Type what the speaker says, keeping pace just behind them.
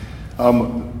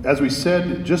As we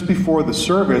said just before the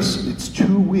service, it's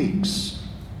 2 weeks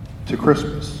to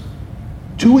Christmas.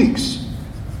 2 weeks.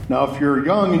 Now, if you're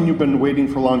young and you've been waiting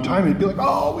for a long time, you'd be like,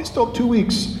 oh, we still have 2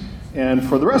 weeks. And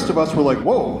for the rest of us, we're like,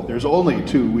 whoa, there's only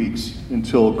 2 weeks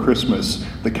until Christmas.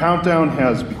 The countdown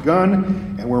has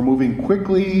begun, and we're moving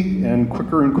quickly and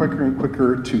quicker and quicker and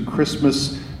quicker to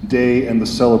Christmas Day and the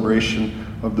celebration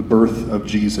of the birth of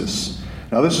Jesus.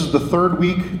 Now, this is the 3rd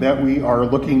week that we are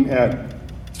looking at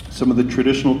some of the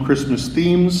traditional Christmas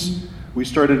themes. We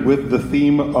started with the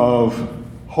theme of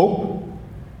hope,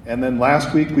 and then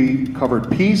last week we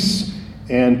covered peace,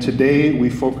 and today we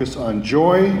focus on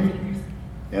joy,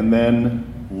 and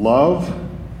then love.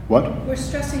 What? We're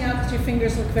stressing out because your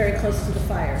fingers look very close to the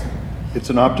fire. It's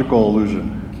an optical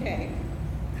illusion. Okay.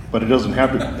 But it doesn't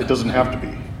have to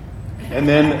be. And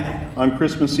then on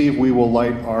Christmas Eve we will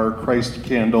light our Christ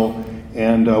candle,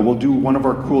 and we'll do one of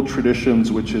our cool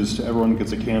traditions, which is everyone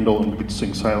gets a candle and we get to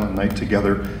sing Silent Night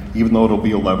together, even though it'll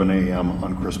be 11 a.m.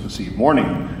 on Christmas Eve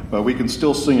morning. But we can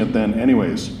still sing it then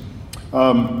anyways.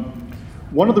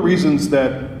 One of the reasons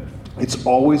that it's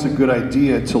always a good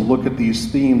idea to look at these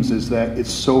themes is that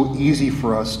it's so easy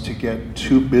for us to get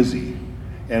too busy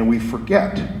and we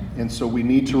forget. And so we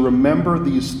need to remember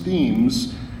these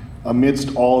themes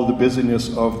amidst all of the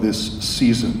busyness of this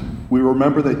season. We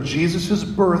remember that Jesus'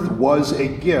 birth was a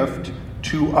gift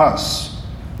to us,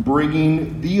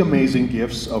 bringing the amazing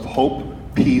gifts of hope,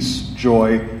 peace,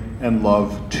 joy, and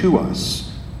love to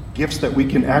us. Gifts that we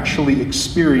can actually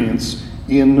experience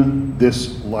in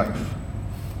this life.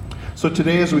 So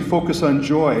today, as we focus on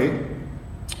joy,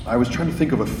 I was trying to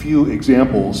think of a few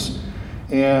examples,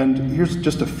 and here's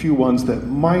just a few ones that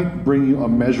might bring you a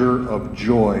measure of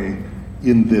joy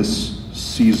in this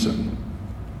season,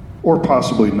 or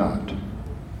possibly not.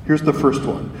 Here's the first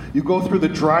one. You go through the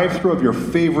drive-thru of your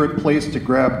favorite place to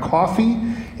grab coffee,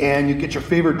 and you get your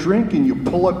favorite drink, and you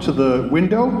pull up to the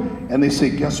window, and they say,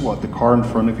 guess what? The car in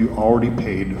front of you already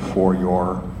paid for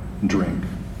your drink.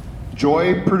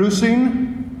 Joy producing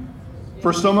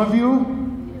for some of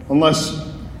you, unless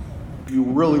you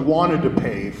really wanted to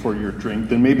pay for your drink,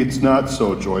 then maybe it's not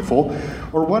so joyful.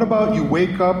 Or what about you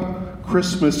wake up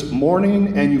Christmas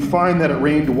morning and you find that it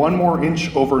rained 1 more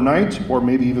inch overnight, or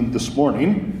maybe even this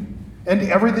morning, and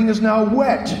everything is now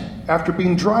wet after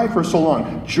being dry for so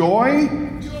long. Joy?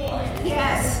 Joy.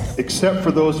 Yes. Except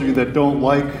for those of you that don't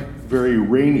like very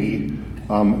rainy.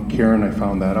 Karen, I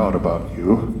found that out about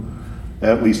you.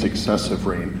 At least excessive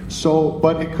rain.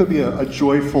 But it could be a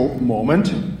joyful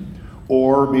moment,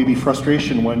 or maybe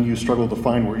frustration when you struggle to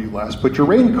find where you last put your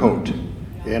raincoat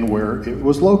and where it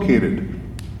was located.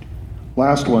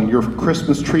 Last one, your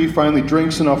Christmas tree finally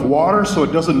drinks enough water so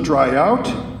it doesn't dry out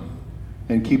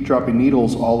and keep dropping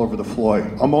needles all over the floor.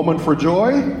 A moment for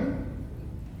joy?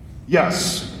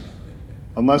 Yes.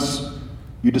 Unless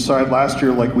you decide last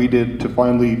year, like we did, to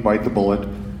finally bite the bullet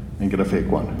and get a fake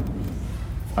one.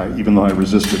 Even though I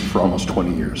resisted for almost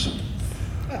 20 years.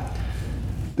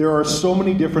 There are so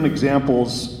many different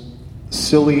examples,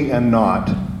 silly and not,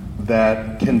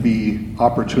 that can be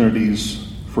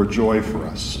opportunities for joy for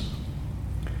us.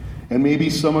 And maybe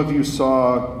some of you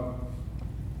saw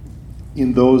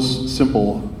in those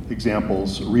simple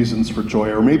examples reasons for joy,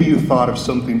 or maybe you thought of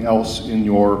something else in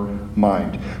your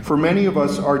mind. For many of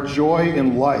us, our joy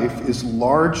in life is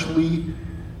largely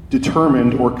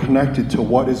determined or connected to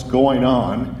what is going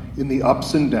on in the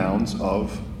ups and downs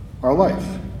of our life.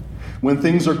 When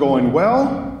things are going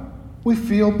well, we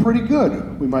feel pretty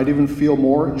good. We might even feel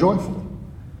more joyful.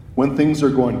 When things are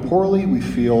going poorly, we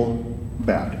feel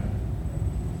bad.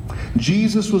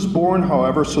 Jesus was born,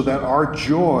 however, so that our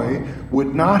joy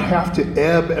would not have to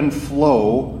ebb and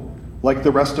flow like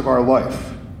the rest of our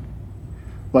life,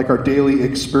 like our daily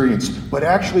experience, but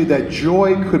actually that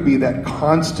joy could be that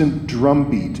constant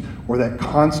drumbeat or that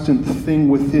constant thing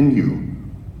within you,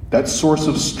 that source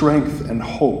of strength and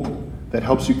hope that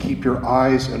helps you keep your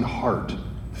eyes and heart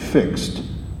fixed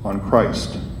on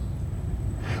Christ.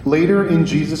 Later in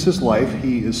Jesus' life,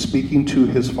 he is speaking to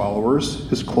his followers,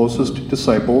 his closest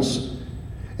disciples,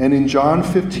 and in John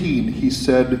 15, he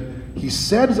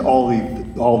said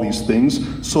all these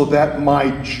things so that my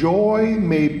joy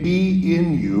may be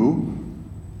in you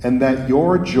and that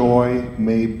your joy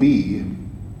may be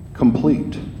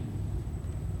complete.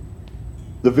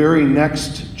 The very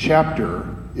next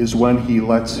chapter is when he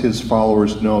lets his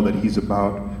followers know that he's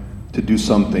about to do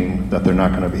something that they're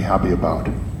not going to be happy about,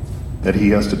 that he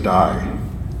has to die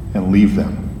and leave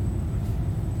them.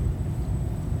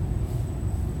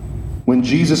 When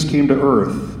Jesus came to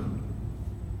earth,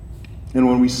 and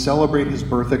when we celebrate his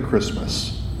birth at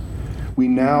Christmas, we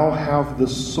now have the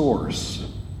source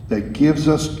that gives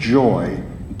us joy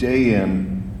day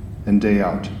in and day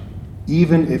out,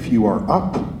 even if you are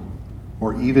up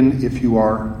or even if you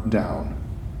are down,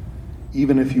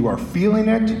 even if you are feeling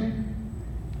it,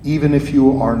 even if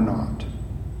you are not.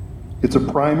 It's a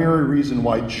primary reason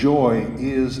why joy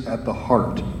is at the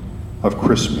heart of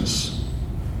Christmas.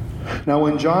 Now,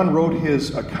 when John wrote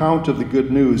his account of the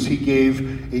good news, he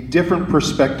gave a different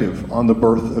perspective on the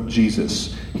birth of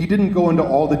Jesus. He didn't go into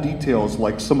all the details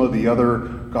like some of the other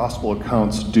gospel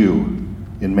accounts do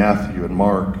in Matthew and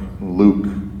Mark and Luke.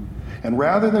 And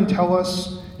rather than tell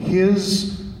us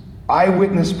his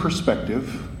eyewitness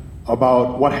perspective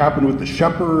about what happened with the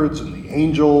shepherds and the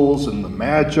angels and the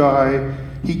magi,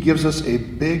 he gives us a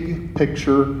big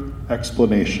picture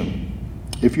explanation.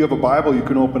 If you have a Bible, you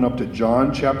can open up to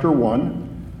John chapter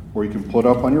 1, or you can put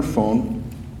up on your phone.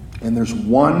 And there's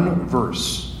one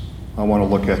verse I want to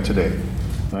look at today.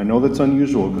 And I know that's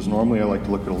unusual because normally I like to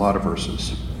look at a lot of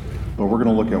verses. But we're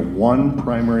going to look at one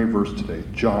primary verse today.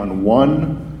 John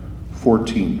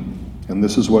 1:14. And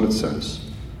this is what it says.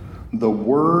 The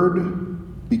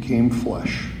Word became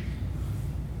flesh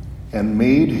and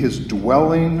made his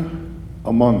dwelling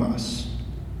among us.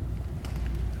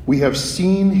 We have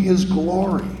seen his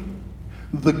glory,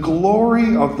 the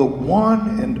glory of the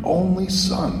one and only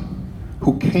Son,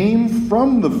 who came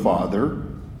from the Father,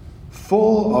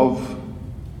 full of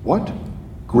what?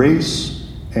 Grace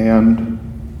and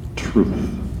truth.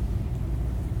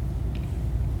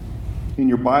 In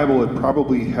your Bible, it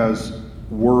probably has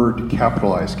word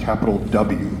capitalized, capital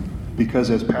W,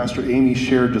 because as Pastor Amy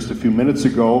shared just a few minutes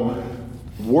ago,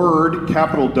 word,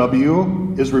 capital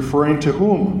W, is referring to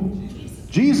whom?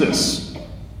 Jesus.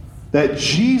 That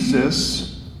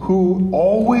Jesus, who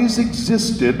always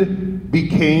existed,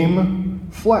 became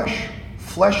flesh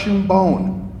and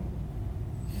bone,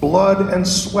 blood and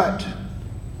sweat,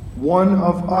 one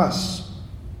of us.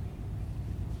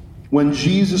 When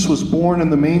Jesus was born in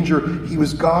the manger, he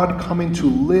was God coming to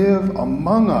live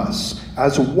among us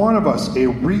as one of us, a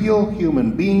real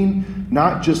human being,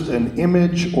 not just an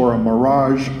image or a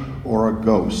mirage or a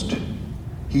ghost.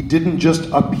 He didn't just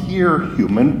appear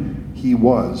human, he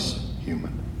was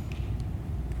human.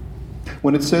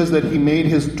 When it says that he made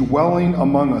his dwelling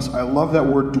among us, I love that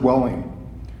word dwelling.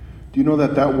 Do you know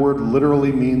that that word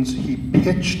literally means he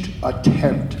pitched a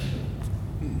tent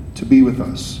to be with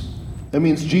us? That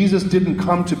means Jesus didn't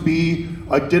come to be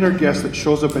a dinner guest that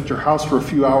shows up at your house for a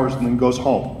few hours and then goes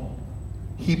home.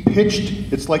 He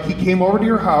pitched, it's like he came over to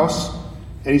your house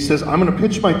and he says, I'm going to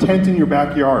pitch my tent in your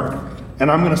backyard and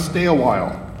I'm going to stay a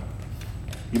while.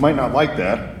 You might not like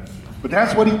that, but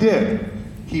that's what he did.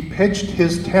 He pitched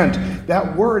his tent.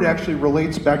 That word actually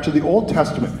relates back to the Old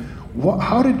Testament.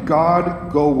 How did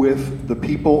God go with the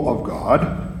people of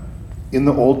God in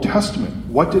the Old Testament?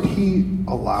 What did he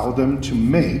allow them to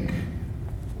make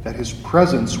that his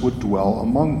presence would dwell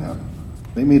among them?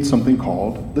 They made something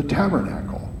called the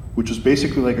tabernacle, which is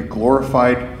basically like a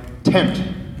glorified tent,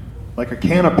 like a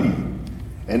canopy.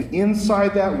 And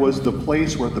inside that was the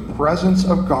place where the presence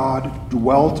of God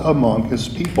dwelt among his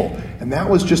people. And that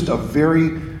was just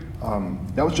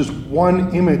that was just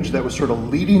one image that was sort of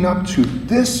leading up to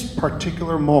this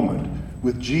particular moment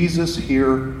with Jesus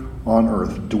here on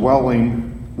earth,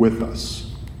 dwelling with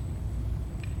us.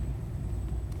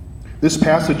 This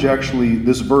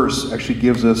verse actually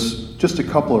gives us just a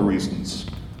couple of reasons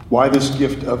why this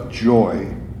gift of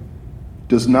joy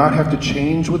does not have to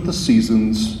change with the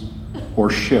seasons or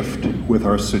shift with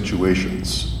our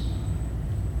situations.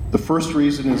 The first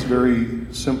reason is very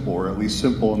simple, or at least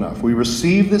simple enough. We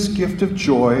receive this gift of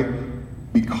joy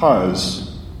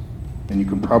because, and you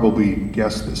can probably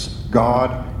guess this,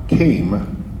 God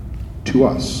came to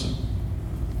us.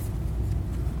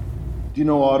 Do you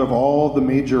know, out of all the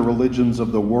major religions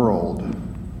of the world,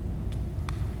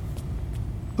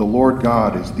 the Lord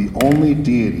God is the only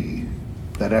deity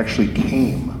that actually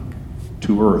came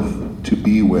to earth to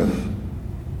be with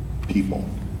people.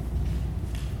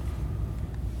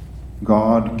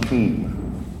 God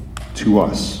came to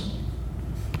us.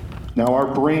 Now, our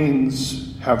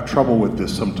brains have trouble with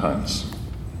this sometimes.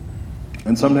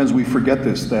 And sometimes we forget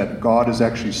this, that God is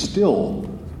actually still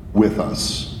with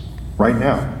us right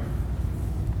now.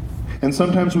 And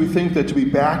sometimes we think that to be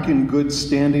back in good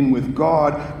standing with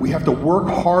God, we have to work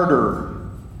harder.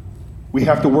 We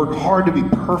have to work hard to be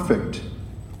perfect.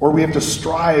 Or we have to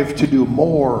strive to do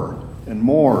more and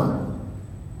more.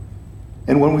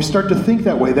 And when we start to think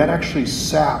that way, that actually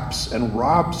saps and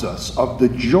robs us of the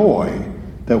joy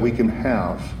that we can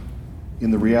have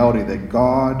in the reality that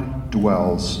God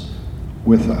dwells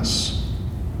with us.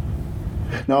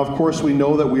 Now, of course, we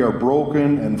know that we are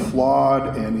broken and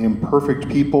flawed and imperfect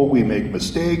people. We make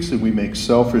mistakes and we make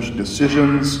selfish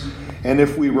decisions. And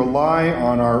if we rely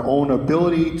on our own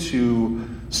ability to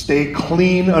stay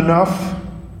clean enough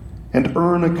and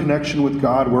earn a connection with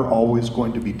God, we're always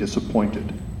going to be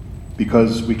disappointed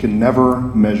because we can never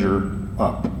measure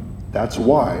up. That's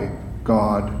why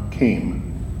God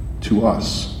came to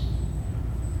us.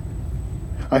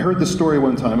 I heard the story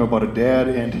one time about a dad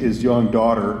and his young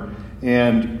daughter,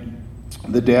 and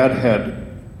the dad had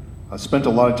spent a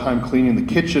lot of time cleaning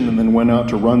the kitchen and then went out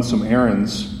to run some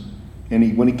errands.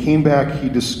 And when he came back, he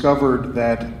discovered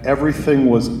that everything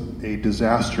was a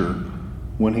disaster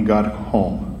when he got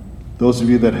home. Those of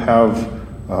you that have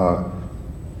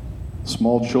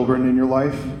small children in your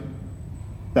life,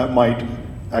 that might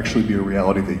actually be a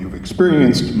reality that you've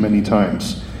experienced many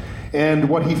times. And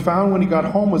what he found when he got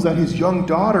home was that his young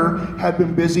daughter had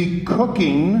been busy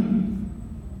cooking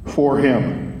for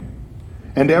him.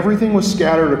 And everything was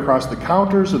scattered across the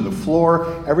counters and the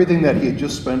floor, everything that he had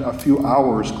just spent a few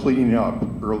hours cleaning up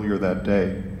earlier that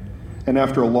day. And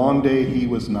after a long day, he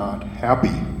was not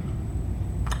happy.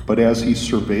 But as he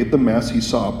surveyed the mess, he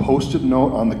saw a post-it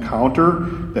note on the counter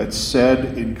that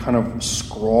said in kind of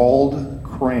scrawled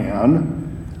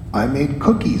crayon, "I made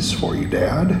cookies for you,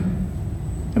 Dad,"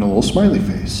 and a little smiley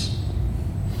face.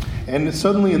 And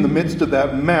suddenly in the midst of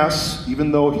that mess,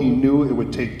 even though he knew it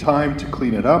would take time to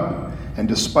clean it up, and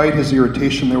despite his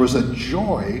irritation, there was a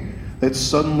joy that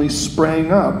suddenly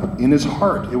sprang up in his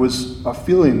heart. It was a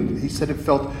feeling, he said it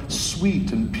felt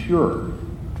sweet and pure.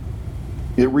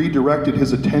 It redirected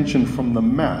his attention from the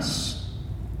mess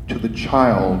to the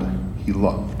child he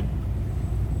loved.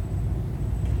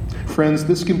 Friends,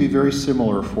 this can be very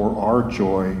similar for our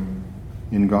joy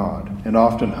in God, and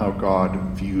often how God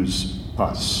views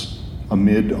us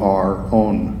amid our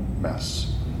own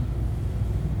mess.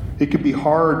 It can be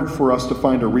hard for us to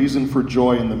find a reason for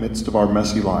joy in the midst of our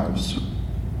messy lives.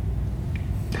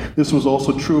 This was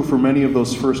also true for many of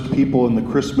those first people in the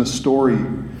Christmas story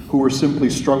who were simply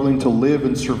struggling to live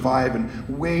and survive and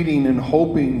waiting and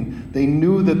hoping. They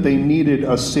knew that they needed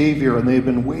a Savior, and they had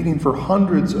been waiting for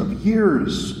hundreds of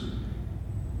years.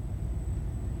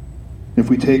 If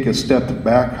we take a step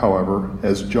back, however,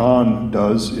 as John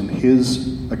does in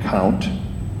his account,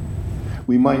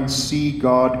 we might see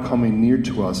God coming near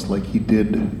to us like he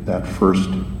did that first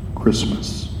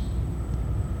Christmas.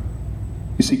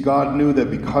 You see, God knew that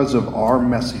because of our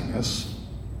messiness,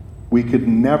 we could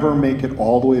never make it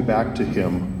all the way back to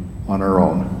him on our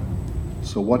own.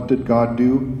 So what did God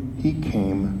do? He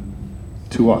came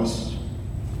to us.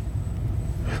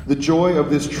 The joy of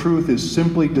this truth is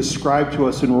simply described to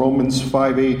us in Romans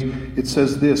 5:8. It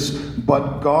says this,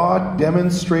 "But God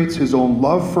demonstrates his own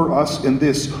love for us in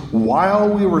this: while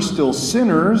we were still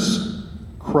sinners,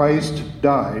 Christ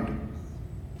died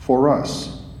for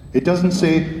us." It doesn't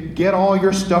say, get all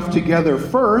your stuff together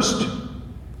first,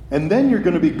 and then you're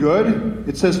going to be good.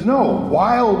 It says, no,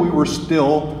 while we were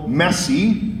still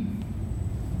messy,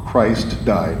 Christ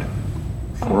died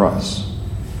for us.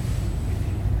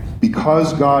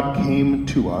 Because God came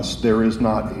to us, there is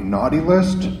not a naughty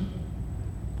list,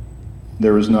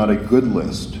 there is not a good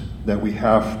list that we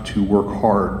have to work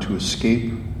hard to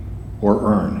escape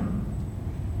or earn.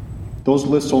 Those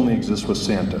lists only exist with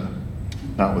Santa,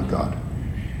 not with God.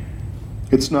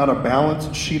 It's not a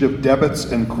balanced sheet of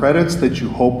debits and credits that you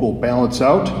hope will balance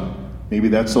out. Maybe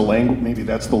that's the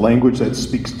language that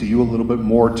speaks to you a little bit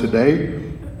more today.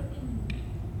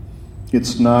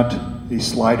 It's not a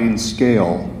sliding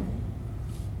scale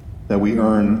that we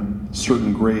earn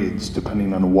certain grades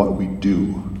depending on what we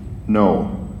do.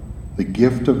 No, the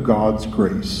gift of God's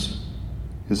grace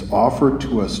is offered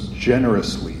to us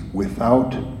generously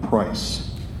without price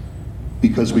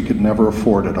because we could never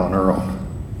afford it on our own.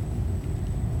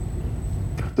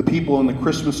 The people in the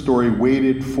Christmas story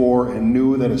waited for and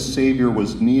knew that a Savior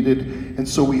was needed, and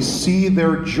so we see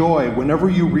their joy. Whenever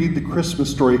you read the Christmas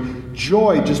story,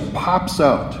 joy just pops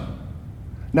out.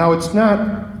 Now, it's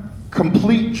not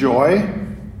complete joy.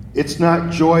 It's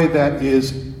not joy that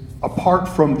is apart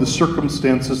from the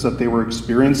circumstances that they were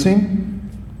experiencing.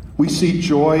 We see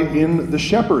joy in the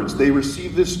shepherds. They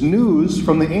receive this news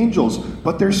from the angels,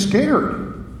 but they're scared.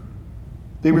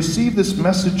 They receive this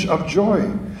message of joy.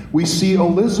 We see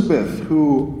Elizabeth,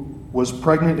 who was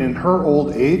pregnant in her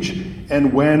old age,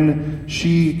 and when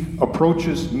she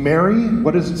approaches Mary,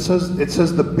 what does it says? It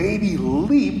says the baby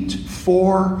leaped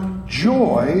for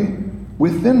joy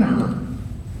within her.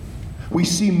 We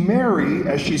see Mary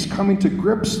as she's coming to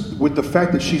grips with the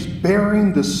fact that she's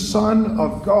bearing the Son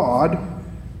of God.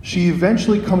 She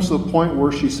eventually comes to the point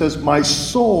where she says, "My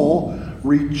soul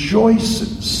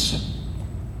rejoices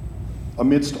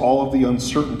amidst all of the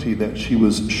uncertainty that she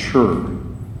was sure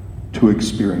to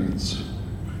experience.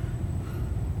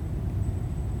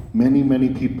 Many, many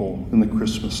people in the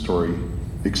Christmas story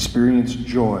experience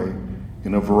joy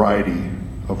in a variety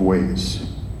of ways.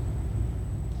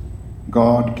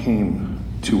 God came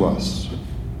to us.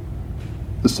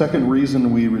 The second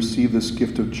reason we receive this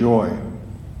gift of joy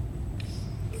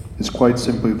is quite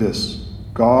simply this: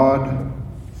 God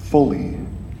fully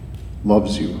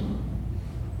loves you.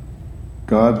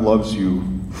 God loves you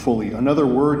fully. Another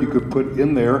word you could put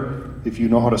in there, if you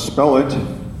know how to spell it,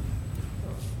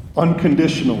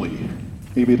 unconditionally.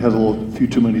 Maybe it has a few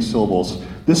too many syllables.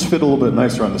 This fit a little bit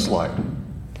nicer on the slide.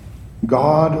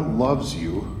 God loves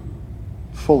you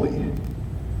fully.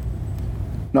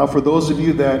 Now, for those of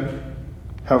you that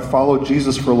have followed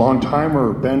Jesus for a long time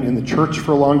or been in the church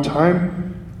for a long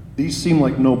time, these seem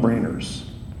like no-brainers.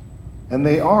 And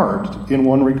they are in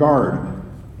one regard.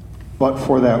 But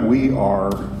for that, we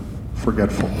are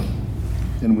forgetful.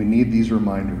 And we need these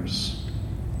reminders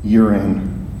year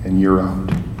in and year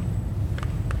out.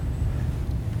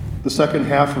 The second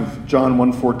half of John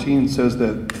 1:14 says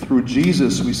that through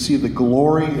Jesus we see the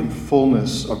glory and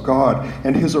fullness of God.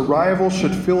 And his arrival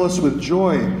should fill us with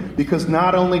joy, because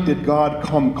not only did God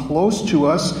come close to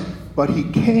us, but he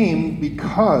came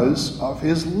because of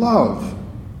his love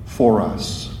for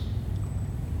us.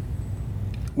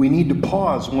 We need to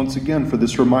pause once again for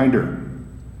this reminder.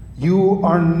 You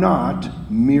are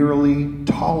not merely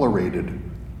tolerated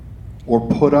or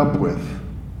put up with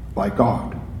by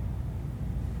God.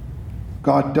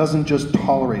 God doesn't just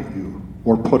tolerate you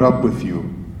or put up with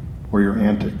you or your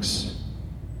antics.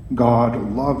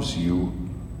 God loves you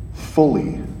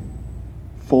fully.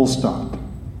 Full stop.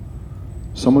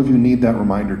 Some of you need that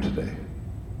reminder today.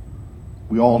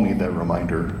 We all need that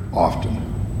reminder often.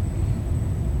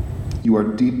 You are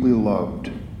deeply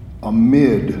loved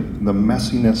amid the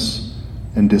messiness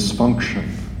and dysfunction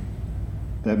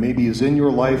that maybe is in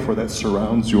your life or that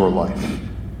surrounds your life.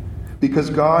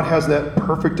 Because God has that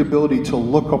perfect ability to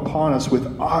look upon us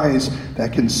with eyes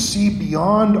that can see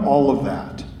beyond all of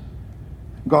that.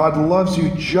 God loves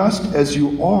you just as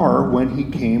you are when he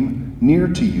came near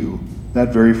to you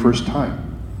that very first time.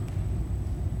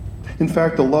 In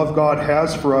fact, the love God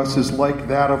has for us is like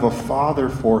that of a father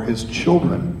for his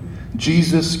children.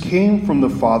 Jesus came from the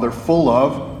Father full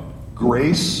of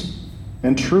grace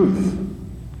and truth.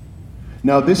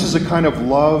 Now, this is a kind of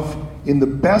love in the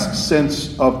best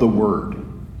sense of the word.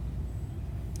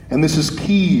 And this is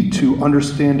key to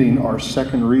understanding our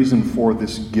second reason for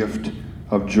this gift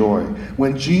of joy.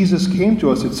 When Jesus came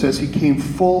to us, it says he came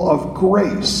full of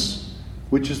grace,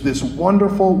 which is this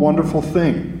wonderful, wonderful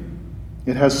thing.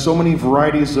 It has so many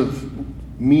varieties of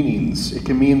meanings. It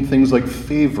can mean things like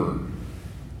favor,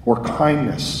 or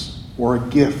kindness, or a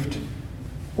gift,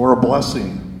 or a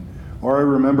blessing. Or I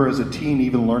remember as a teen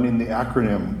even learning the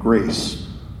acronym GRACE.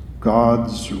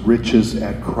 God's riches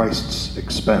at Christ's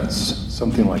expense,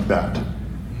 something like that.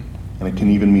 And it can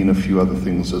even mean a few other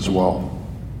things as well.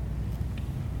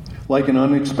 Like an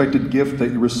unexpected gift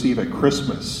that you receive at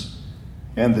Christmas,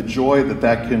 and the joy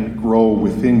that can grow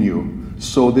within you,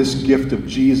 so this gift of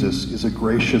Jesus is a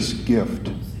gracious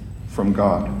gift from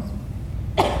God.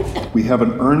 We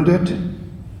haven't earned it,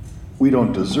 we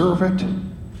don't deserve it,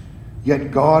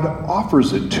 yet God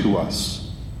offers it to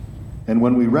us. And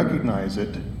when we recognize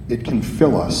it, it can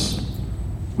fill us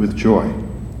with joy.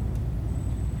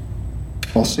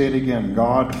 I'll say it again.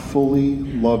 God fully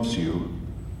loves you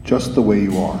just the way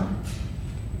you are.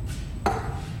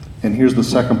 And here's the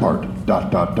second part, ...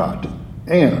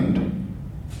 And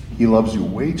he loves you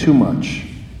way too much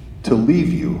to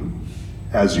leave you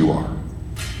as you are.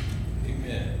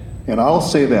 Amen. And I'll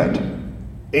say that.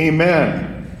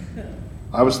 Amen.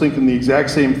 I was thinking the exact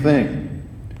same thing.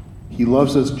 He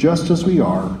loves us just as we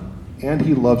are, and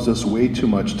he loves us way too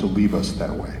much to leave us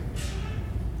that way.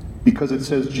 Because it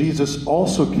says Jesus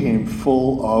also came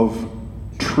full of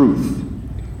truth,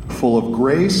 full of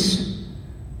grace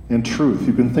and truth.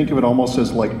 You can think of it almost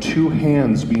as like two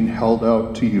hands being held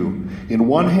out to you. In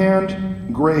one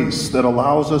hand, grace that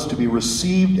allows us to be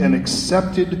received and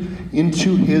accepted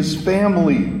into his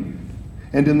family.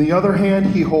 And in the other hand,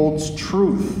 he holds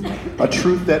truth, a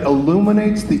truth that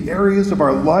illuminates the areas of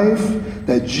our life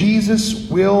that Jesus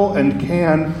will and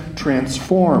can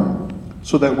transform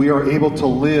so that we are able to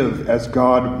live as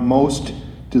God most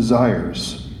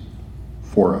desires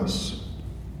for us.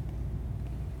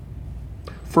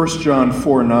 1 John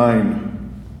 4:9,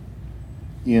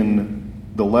 in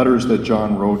the letters that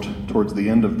John wrote towards the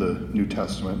end of the New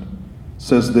Testament,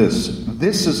 says this: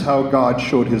 "This is how God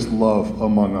showed his love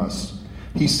among us.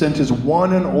 He sent his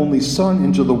one and only Son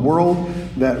into the world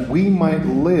that we might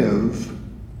live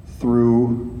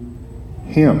through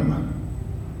him.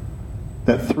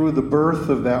 That through the birth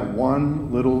of that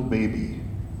one little baby,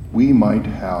 we might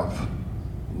have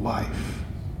life.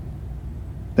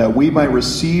 That we might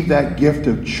receive that gift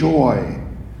of joy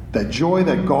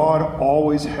that God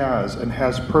always has and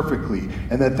has perfectly,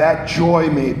 and that joy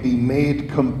may be made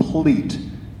complete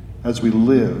as we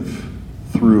live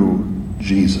through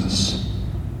Jesus.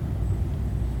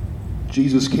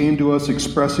 Jesus came to us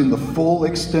expressing the full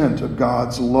extent of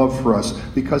God's love for us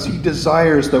because he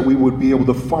desires that we would be able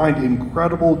to find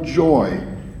incredible joy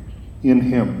in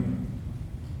him.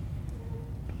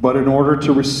 But in order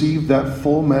to receive that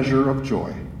full measure of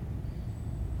joy,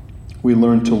 we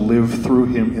learn to live through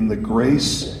him in the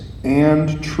grace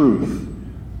and truth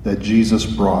that Jesus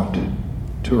brought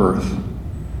to earth.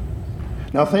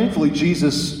 Now, thankfully,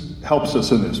 Jesus helps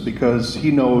us in this because he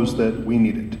knows that we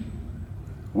need it.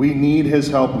 We need his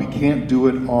help. We can't do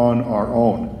it on our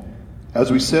own.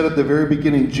 As we said at the very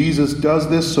beginning, Jesus does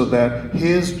this so that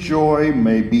his joy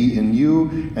may be in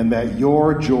you and that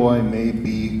your joy may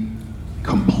be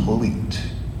complete.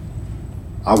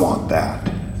 I want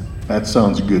that. That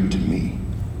sounds good to me.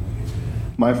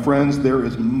 My friends, there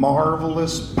is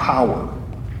marvelous power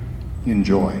in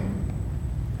joy.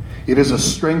 It is a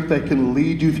strength that can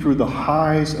lead you through the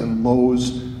highs and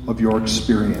lows of your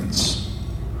experience.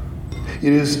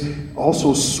 It is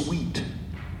also sweet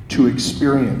to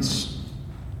experience.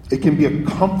 It can be a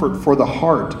comfort for the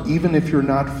heart, even if you're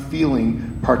not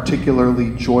feeling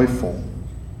particularly joyful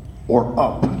or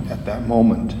up at that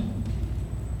moment.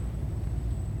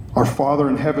 Our Father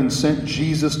in heaven sent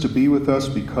Jesus to be with us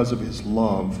because of his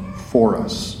love for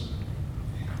us.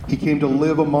 He came to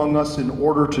live among us in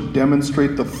order to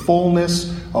demonstrate the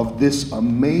fullness of this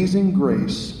amazing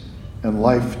grace and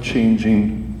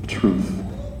life-changing truth.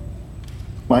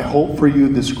 My hope for you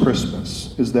this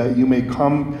Christmas is that you may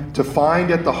come to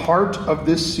find at the heart of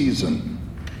this season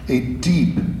a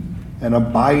deep and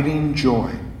abiding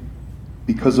joy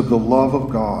because of the love of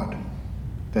God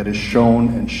that is shown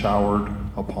and showered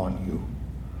upon you.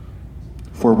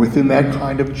 For within that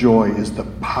kind of joy is the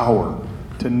power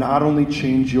to not only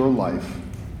change your life,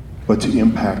 but to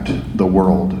impact the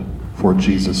world for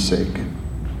Jesus' sake.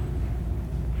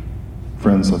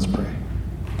 Friends, let's pray.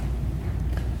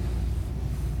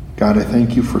 God, I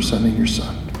thank you for sending your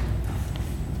Son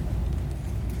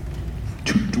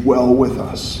to dwell with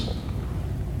us,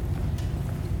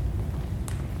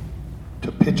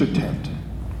 to pitch a tent,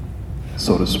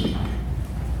 so to speak,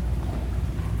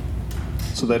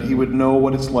 so that he would know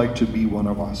what it's like to be one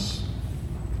of us,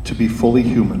 to be fully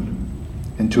human,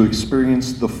 and to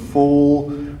experience the full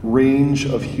range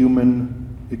of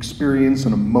human experience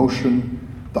and emotion,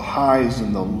 the highs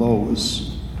and the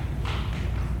lows.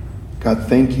 God,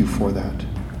 thank you for that.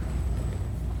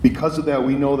 Because of that,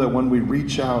 we know that when we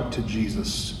reach out to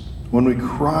Jesus, when we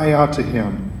cry out to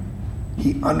him,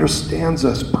 he understands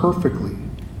us perfectly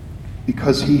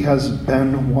because he has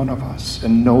been one of us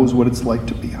and knows what it's like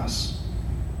to be us.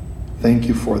 Thank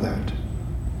you for that.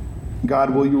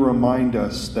 God, will you remind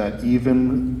us that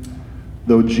even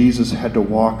though Jesus had to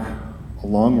walk a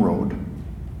long road,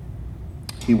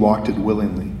 he walked it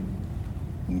willingly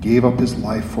and gave up his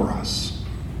life for us.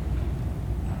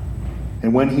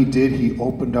 And when he did, he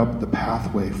opened up the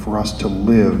pathway for us to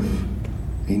live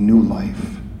a new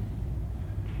life.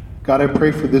 God, I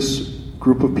pray for this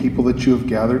group of people that you have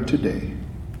gathered today,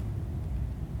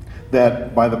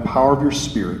 that by the power of your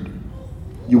Spirit,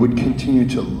 you would continue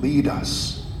to lead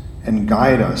us and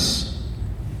guide us,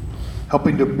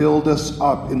 helping to build us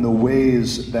up in the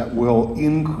ways that will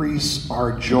increase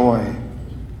our joy,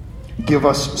 give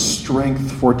us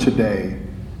strength for today,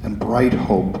 and bright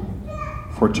hope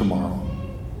for tomorrow.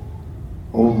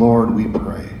 Oh Lord, we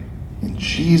pray. In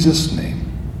Jesus' name,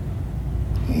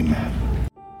 amen.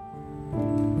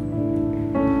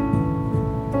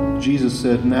 Jesus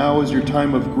said, "Now is your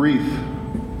time of grief,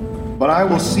 but I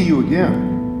will see you again.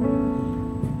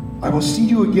 I will see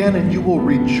you again and you will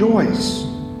rejoice,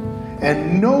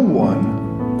 and no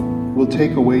one will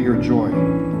take away your joy."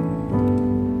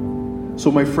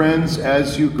 So my friends,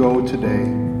 as you go today,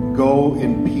 go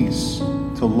in peace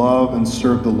to love and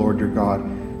serve the Lord your God,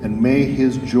 and may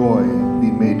his joy be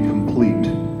made complete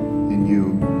in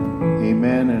you.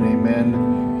 Amen and amen.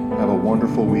 Have a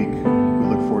wonderful week. We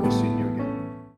look forward to seeing you.